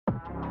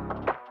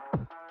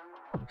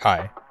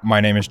Hi,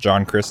 my name is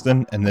John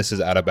Kristen, and this is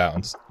Out of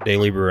Bounds,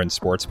 Daily Bruins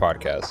sports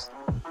podcast.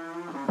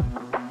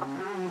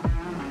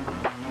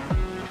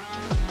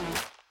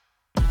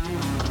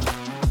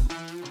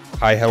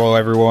 Hi, hello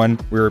everyone.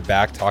 We're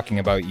back talking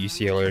about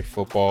UCLA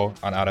football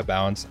on Out of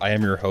Bounds. I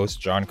am your host,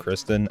 John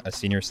Kristen, a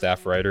senior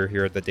staff writer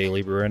here at the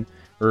Daily Bruin.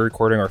 We're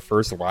recording our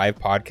first live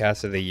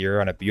podcast of the year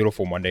on a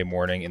beautiful Monday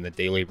morning in the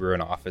Daily Bruin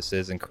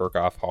offices in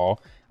Kirchhoff Hall.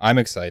 I'm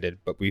excited,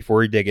 but before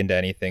we dig into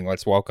anything,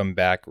 let's welcome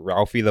back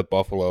Ralphie the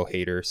Buffalo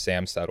hater,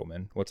 Sam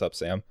Settleman. What's up,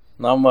 Sam?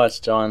 Not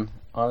much, John.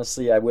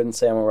 Honestly, I wouldn't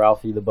say I'm a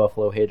Ralphie the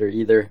Buffalo hater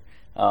either,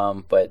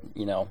 but,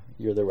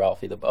 you're the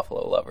Ralphie the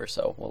Buffalo lover,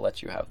 so we'll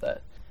let you have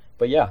that.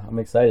 But yeah, I'm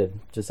excited.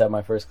 Just had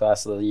my first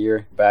class of the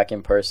year back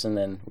in person,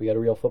 and we got a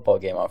real football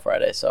game on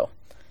Friday, so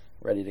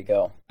ready to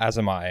go. As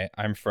am I.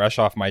 I'm fresh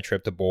off my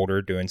trip to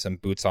Boulder doing some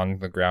boots on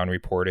the ground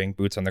reporting,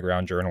 boots on the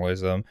ground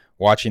journalism,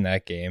 watching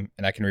that game,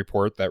 and I can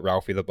report that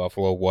Ralphie the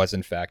Buffalo was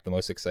in fact the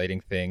most exciting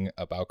thing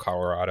about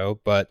Colorado,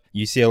 but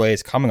UCLA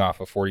is coming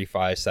off a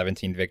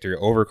 45-17 victory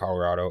over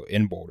Colorado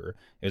in Boulder.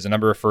 It was a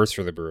number of firsts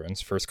for the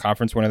Bruins. First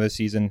conference win of the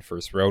season,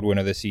 first road win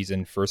of the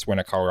season, first win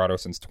at Colorado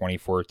since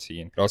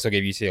 2014. It also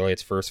gave UCLA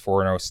its first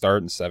 4-0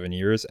 start in 7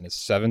 years and its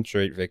seventh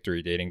straight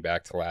victory dating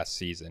back to last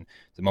season.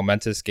 It's a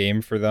momentous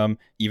game for them,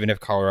 even if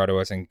Colorado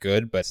isn't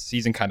good, but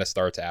season kind of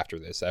starts after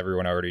this.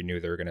 Everyone already knew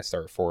they were going to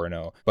start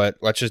 4-0. But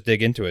let's just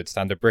dig into it. It's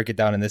time to break it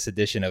down in this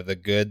edition of the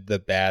good, the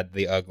bad,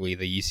 the ugly,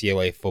 the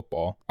UCLA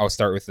football. I'll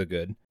start with the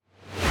good.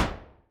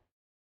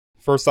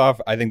 First off,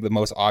 I think the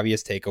most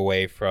obvious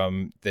takeaway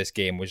from this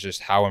game was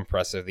just how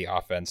impressive the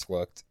offense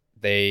looked.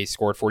 They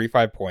scored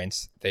 45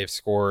 points. They've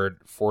scored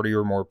 40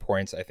 or more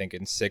points, I think,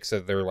 in 6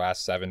 of their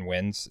last 7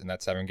 wins in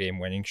that 7-game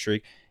winning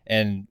streak.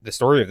 And the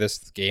story of this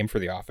game for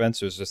the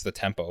offense was just the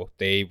tempo.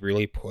 They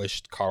really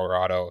pushed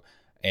Colorado.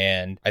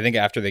 And I think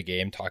after the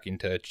game, talking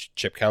to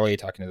Chip Kelly,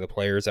 talking to the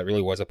players, that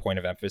really was a point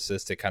of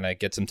emphasis to kind of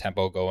get some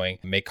tempo going,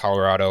 make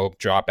Colorado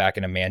drop back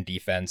in a man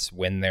defense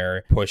when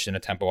they're pushed in a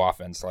tempo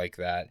offense like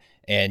that.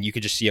 And you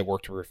could just see it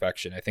work to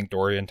perfection. I think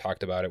Dorian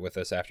talked about it with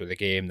us after the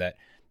game that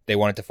they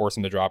wanted to force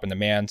him to drop in the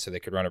man so they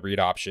could run a read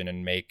option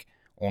and make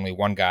only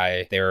one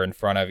guy there in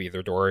front of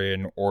either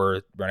Dorian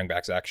or running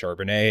back Zach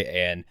Charbonnet.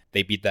 And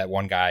they beat that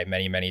one guy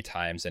many, many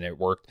times, and it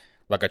worked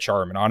like a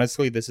charm. And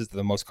honestly, this is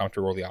the most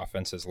comfortable the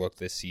offense has looked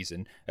this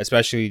season,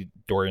 especially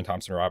Dorian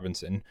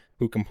Thompson-Robinson,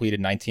 who completed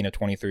 19 of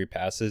 23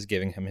 passes,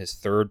 giving him his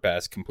third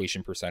best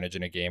completion percentage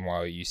in a game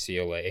while at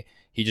UCLA.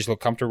 He just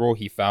looked comfortable.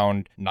 He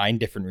found 9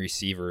 different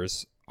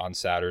receivers on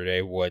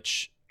Saturday,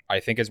 which I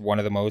think is one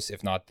of the most,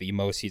 if not the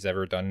most, he's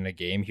ever done in a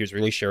game. He was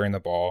really sharing the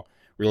ball.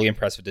 Really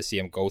impressive to see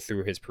him go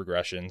through his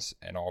progressions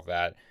and all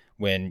that.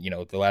 When,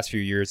 the last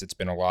few years, it's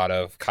been a lot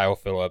of Kyle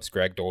Phillips,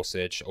 Greg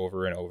Dulcich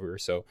over and over.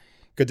 So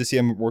good to see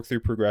him work through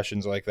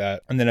progressions like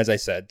that. And then, as I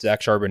said, Zach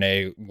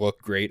Charbonnet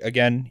looked great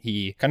again.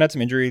 He kind of had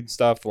some injury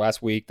stuff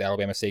last week. The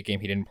Alabama State game,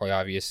 he didn't play,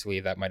 obviously.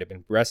 That might have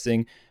been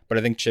resting. But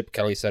I think Chip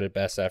Kelly said it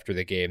best after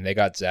the game. They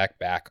got Zach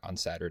back on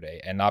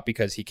Saturday. And not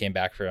because he came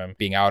back from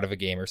being out of a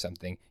game or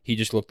something. He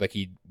just looked like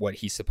what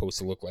he's supposed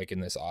to look like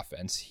in this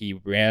offense. He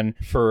ran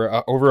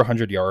for over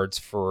 100 yards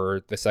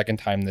for the second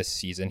time this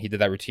season. He did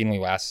that routinely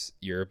last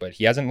year, but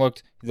he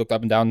looked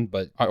up and down,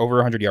 but over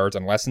 100 yards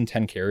on less than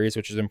 10 carries,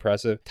 which is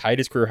impressive. Tied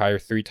his career high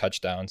 3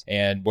 touchdowns.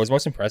 And what's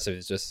most impressive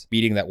is just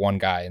beating that one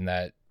guy in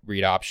that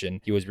read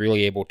option. He was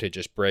really able to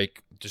just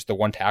break just the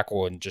one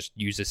tackle and just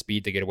use his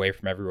speed to get away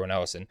from everyone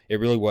else. And it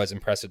really was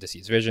impressive to see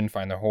his vision,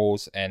 find the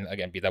holes, and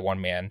again, be that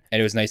one man. And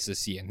it was nice to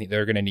see. And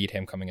they're going to need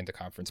him coming into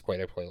conference play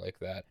to play like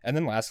that. And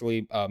then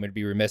lastly, it'd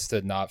be remiss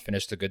to not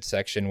finish the good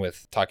section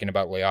with talking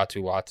about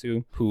Laiatu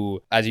Latu,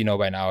 who, as you know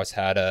by now, has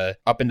had a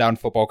up and down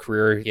football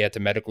career. He had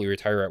to medically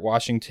retire at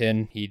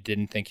Washington. He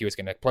didn't think he was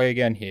going to play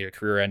again. He had a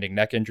career-ending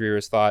neck injury,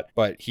 was thought,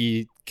 but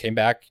he came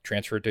back,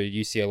 transferred to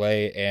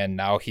UCLA, and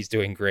now he's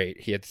doing great.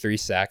 He had 3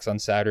 sacks on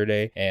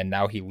Saturday, and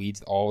now he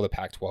leads all of the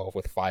Pac-12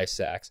 with 5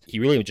 sacks. He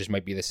really just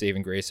might be the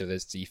saving grace of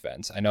this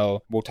defense. I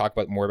know we'll talk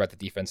more about the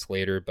defense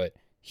later, but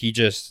he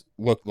just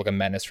looked like a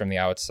menace from the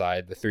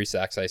outside. The 3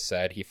 sacks I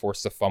said, he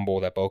forced a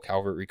fumble that Bo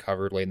Calvert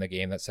recovered late in the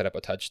game that set up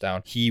a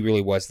touchdown. He really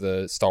was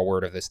the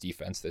stalwart of this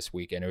defense this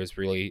week, and it was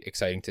really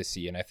exciting to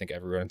see, and I think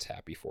everyone's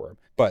happy for him.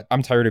 But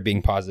I'm tired of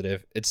being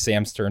positive. It's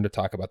Sam's turn to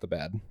talk about the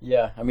bad.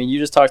 Yeah, you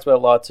just talked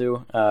about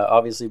Latu.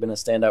 Obviously been a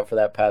standout for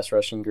that pass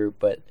rushing group,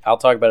 but I'll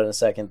talk about it in a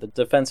second. The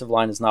defensive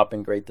line has not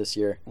been great this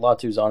year.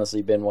 Latu's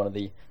honestly been one of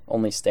the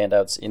only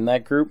standouts in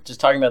that group. Just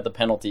talking about the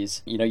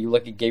penalties, you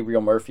look at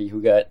Gabriel Murphy,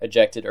 who got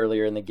ejected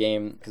earlier in the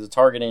game because of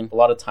targeting. A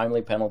lot of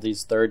timely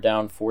penalties, 3rd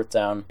down, 4th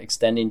down,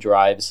 extending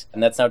drives,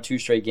 and that's now 2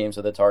 straight games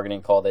with a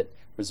targeting call that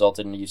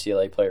resulted in a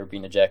UCLA player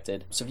being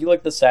ejected. So if you look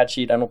at the stat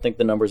sheet, I don't think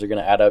the numbers are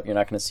going to add up. You're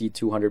not going to see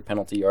 200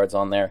 penalty yards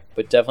on there,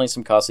 but definitely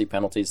some costly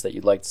penalties that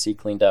you'd like to see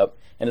cleaned up.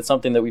 And it's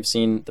something that we've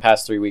seen the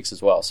past 3 weeks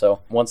as well.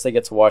 So once they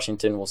get to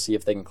Washington, we'll see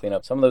if they can clean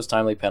up some of those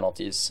timely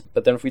penalties.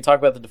 But then if we talk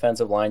about the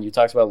defensive line, you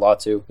talked about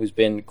Latu, who's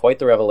been quite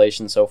the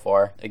revelation so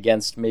far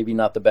against maybe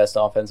not the best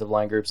offensive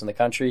line groups in the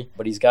country,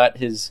 but he's got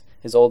his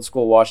old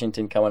school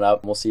Washington coming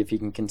up. We'll see if he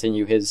can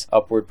continue his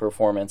upward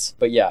performance.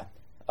 But yeah,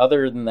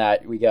 Other than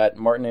that, we got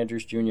Martin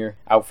Andrews Jr.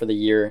 out for the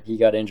year. He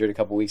got injured a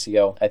couple weeks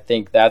ago. I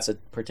think that's a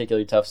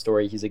particularly tough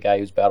story. He's a guy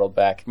who's battled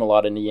back from a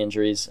lot of knee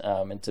injuries,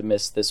 and to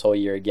miss this whole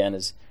year again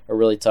is a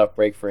really tough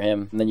break for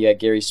him. And then you got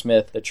Gary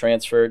Smith, the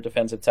transfer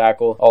defensive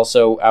tackle,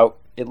 also out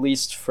at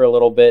least for a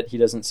little bit. He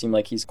doesn't seem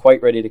like he's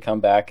quite ready to come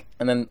back.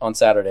 And then on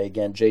Saturday,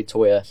 again, Jay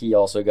Toya, he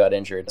also got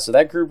injured. So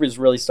that group is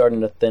really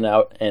starting to thin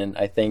out, and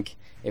I think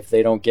if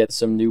they don't get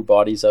some new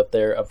bodies up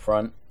there up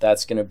front,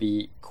 that's going to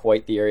be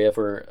quite the area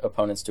for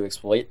opponents to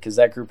exploit, because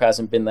that group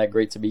hasn't been that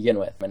great to begin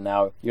with. And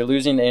now you're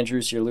losing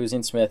Andrews, you're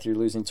losing Smith, you're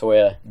losing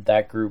Toya.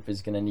 That group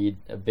is going to need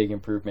a big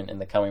improvement in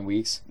the coming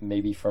weeks,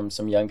 maybe from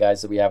some young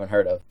guys that we haven't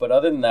heard of. But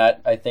other than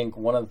that, I think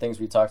one of the things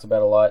we talked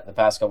about a lot the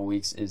past couple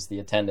weeks is the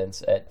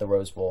attendance at the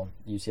Rose Bowl.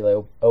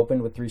 UCLA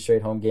opened with 3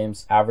 straight home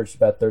games, averaged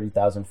about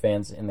 30,000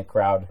 fans in the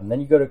crowd. And then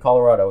you go to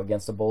Colorado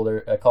against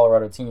a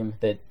Colorado team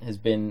that has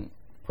been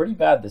pretty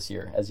bad this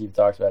year, as you've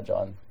talked about,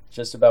 John.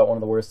 Just about one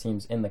of the worst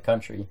teams in the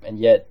country, and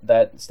yet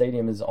that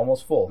stadium is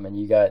almost full. And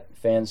you got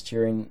fans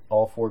cheering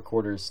all 4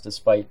 quarters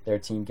despite their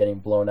team getting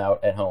blown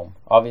out at home.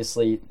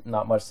 Obviously,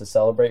 not much to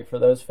celebrate for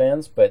those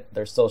fans, but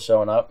they're still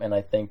showing up, and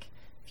I think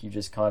if you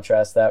just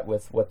contrast that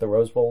with what the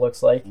Rose Bowl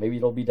looks like, maybe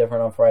it'll be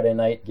different on Friday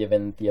night,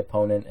 given the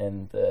opponent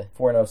and the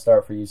 4-0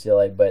 start for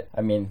UCLA. But,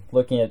 I mean,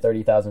 looking at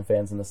 30,000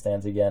 fans in the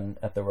stands again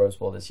at the Rose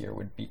Bowl this year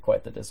would be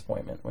quite the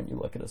disappointment when you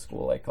look at a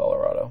school like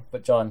Colorado.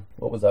 But, John,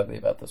 what was ugly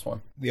about this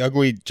one? The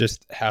ugly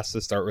just has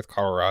to start with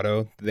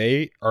Colorado.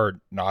 They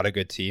are not a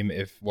good team.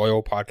 If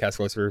loyal podcast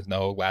listeners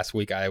know, last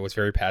week I was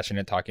very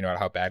passionate talking about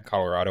how bad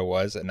Colorado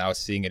was, and now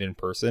seeing it in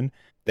person,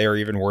 they are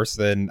even worse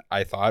than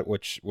I thought,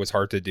 which was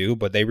hard to do,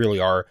 but they really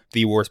are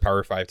the worst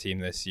Power 5 team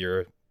this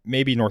year.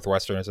 Maybe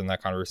Northwestern is in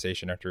that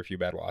conversation after a few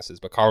bad losses,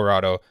 but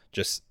Colorado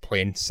just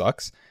plain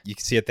sucks. You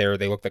can see it there.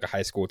 They look like a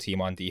high school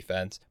team on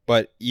defense,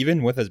 but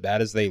even with as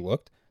bad as they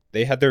looked,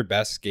 they had their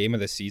best game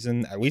of the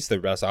season, at least their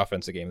best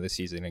offensive game of the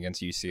season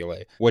against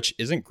UCLA, which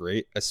isn't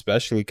great,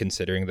 especially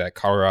considering that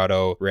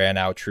Colorado ran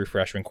out true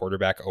freshman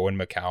quarterback Owen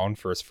McCown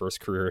for his first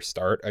career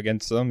start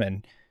against them,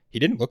 and he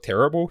didn't look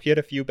terrible. He had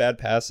a few bad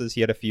passes. He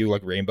had a few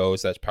like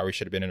rainbows that probably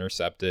should have been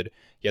intercepted.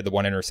 He had the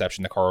one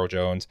interception to Carl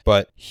Jones,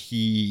 but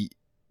he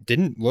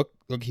didn't look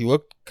he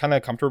looked kind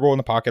of comfortable in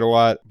the pocket a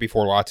lot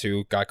before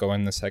Latu got going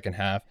in the second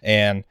half.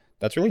 And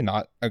that's really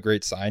not a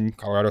great sign.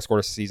 Colorado scored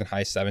a season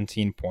high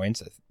 17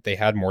 points. They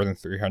had more than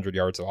 300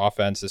 yards of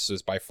offense. This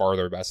was by far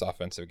their best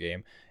offensive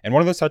game. And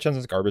one of those touchdowns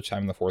was garbage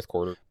time in the fourth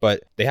quarter.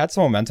 But they had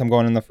some momentum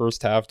going in the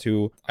first half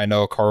too. I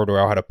know Carl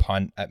Doyle had a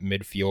punt at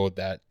midfield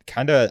that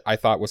I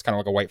thought was kind of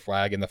like a white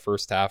flag in the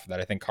first half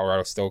that I think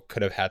Colorado still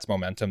could have had some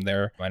momentum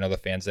there. I know the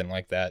fans didn't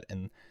like that,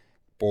 and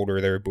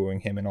Boulder, they were booing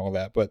him and all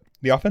that, but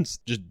the offense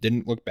just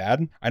didn't look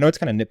bad. I know it's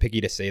kind of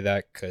nitpicky to say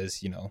that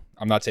because,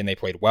 I'm not saying they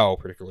played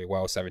particularly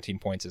well. 17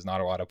 points is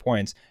not a lot of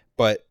points,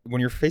 but when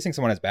you're facing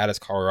someone as bad as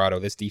Colorado,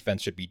 this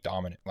defense should be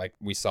dominant. Like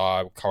we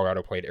saw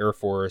Colorado played Air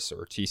Force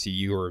or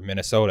TCU or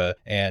Minnesota,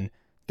 and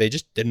they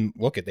just didn't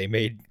look it. They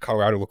made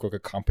Colorado look like a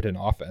competent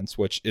offense,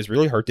 which is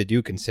really hard to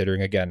do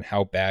considering, again,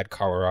 how bad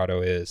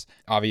Colorado is.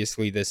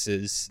 Obviously, this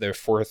is their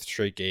 4th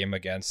straight game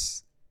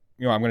against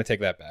I'm going to take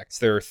that back. It's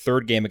their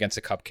 3rd game against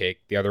a cupcake.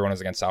 The other one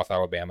was against South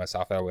Alabama.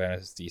 South Alabama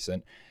is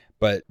decent,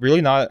 but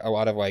really not a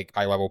lot of like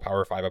high-level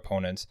Power 5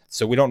 opponents.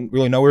 So we don't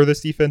really know where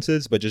this defense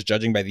is, but just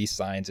judging by these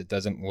signs, it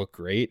doesn't look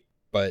great.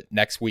 But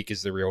next week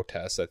is the real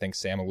test. I think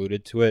Sam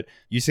alluded to it.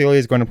 UCLA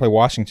is going to play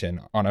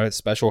Washington on a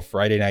special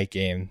Friday night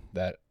game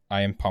that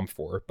I am pumped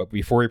for. But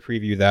before we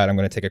preview that, I'm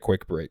going to take a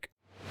quick break.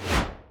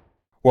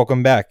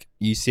 Welcome back.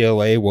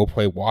 UCLA will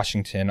play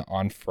Washington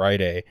on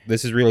Friday.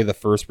 This is really the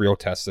first real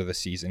test of the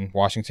season.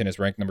 Washington is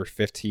ranked number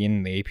 15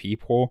 in the AP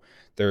poll.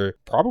 They're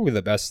probably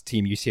the best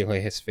team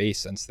UCLA has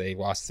faced since they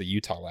lost to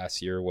Utah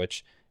last year,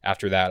 which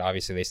after that,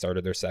 obviously, they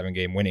started their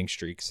 7-game winning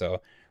streak.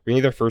 So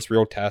really their first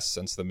real test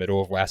since the middle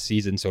of last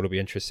season, so it'll be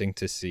interesting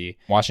to see.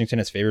 Washington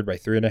is favored by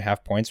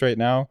 3.5 points right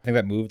now. I think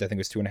that moved. I think it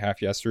was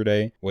 2.5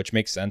 yesterday, which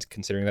makes sense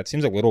considering that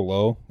seems a little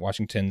low.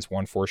 Washington's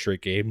won 4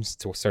 straight games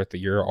to start the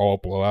year, all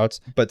blowouts.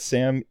 But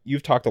Sam,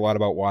 you've talked a lot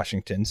about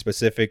Washington,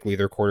 specifically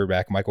their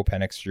quarterback, Michael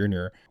Penix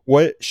Jr.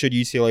 What should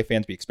UCLA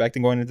fans be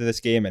expecting going into this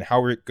game, and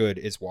how good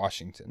is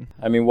Washington?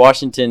 I mean,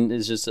 Washington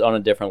is just on a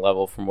different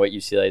level from what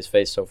UCLA has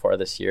faced so far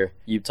this year.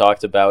 You've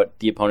talked about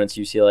the opponents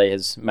UCLA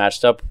has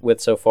matched up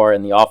with so far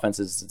and the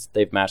offenses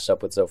they've matched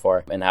up with so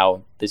far, and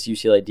how this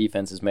UCLA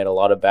defense has made a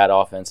lot of bad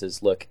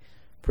offenses look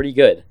pretty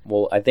good.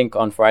 Well, I think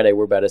on Friday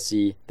we're about to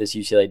see this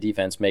UCLA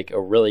defense make a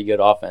really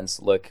good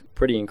offense look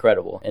pretty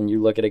incredible. And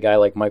you look at a guy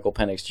like Michael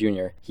Penix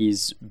Jr.,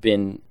 he's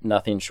been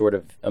nothing short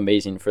of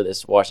amazing for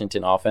this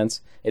Washington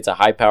offense. It's a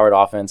high-powered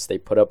offense. They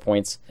put up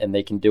points, and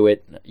they can do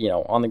it,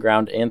 on the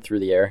ground and through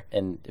the air.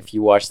 And if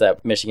you watch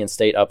that Michigan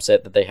State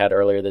upset that they had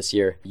earlier this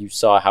year, you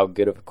saw how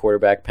good of a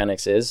quarterback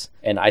Penix is.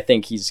 And I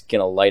think he's going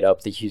to light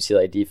up the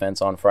UCLA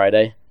defense on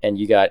Friday. And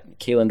you got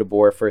Kalen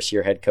DeBoer,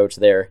 first-year head coach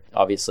there.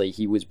 Obviously,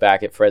 he was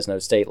back at Fresno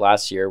State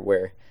last year,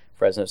 where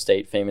Fresno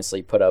State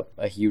famously put up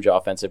a huge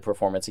offensive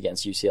performance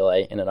against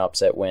UCLA in an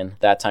upset win,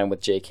 that time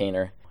with Jay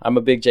Kaner. I'm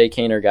a big Jay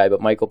Kaner guy,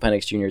 but Michael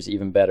Penix Jr. is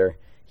even better.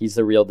 He's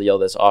the real deal.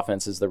 This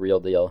offense is the real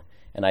deal.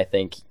 And I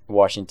think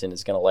Washington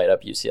is going to light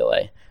up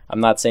UCLA. I'm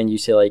not saying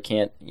UCLA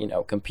can't,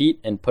 compete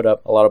and put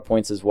up a lot of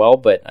points as well,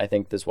 but I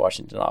think this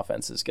Washington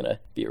offense is going to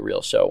be a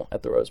real show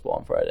at the Rose Bowl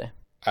on Friday.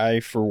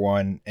 I, for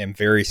one, am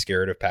very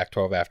scared of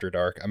Pac-12 After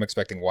Dark. I'm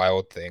expecting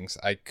wild things.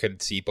 I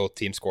could see both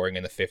teams scoring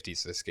in the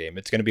 50s this game.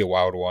 It's going to be a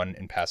wild one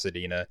in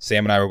Pasadena.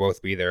 Sam and I will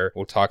both be there.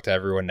 We'll talk to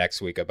everyone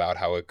next week about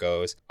how it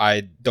goes.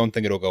 I don't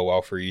think it'll go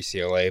well for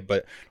UCLA,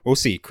 but we'll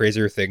see.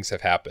 Crazier things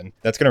have happened.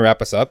 That's going to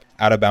wrap us up.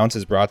 Out of Bounds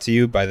is brought to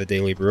you by the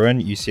Daily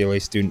Bruin, UCLA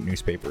student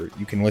newspaper.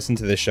 You can listen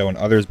to this show and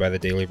others by the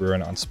Daily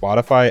Bruin on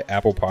Spotify,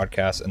 Apple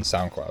Podcasts, and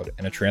SoundCloud.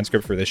 And a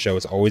transcript for this show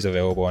is always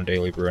available on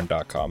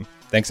dailybruin.com.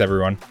 Thanks,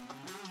 everyone.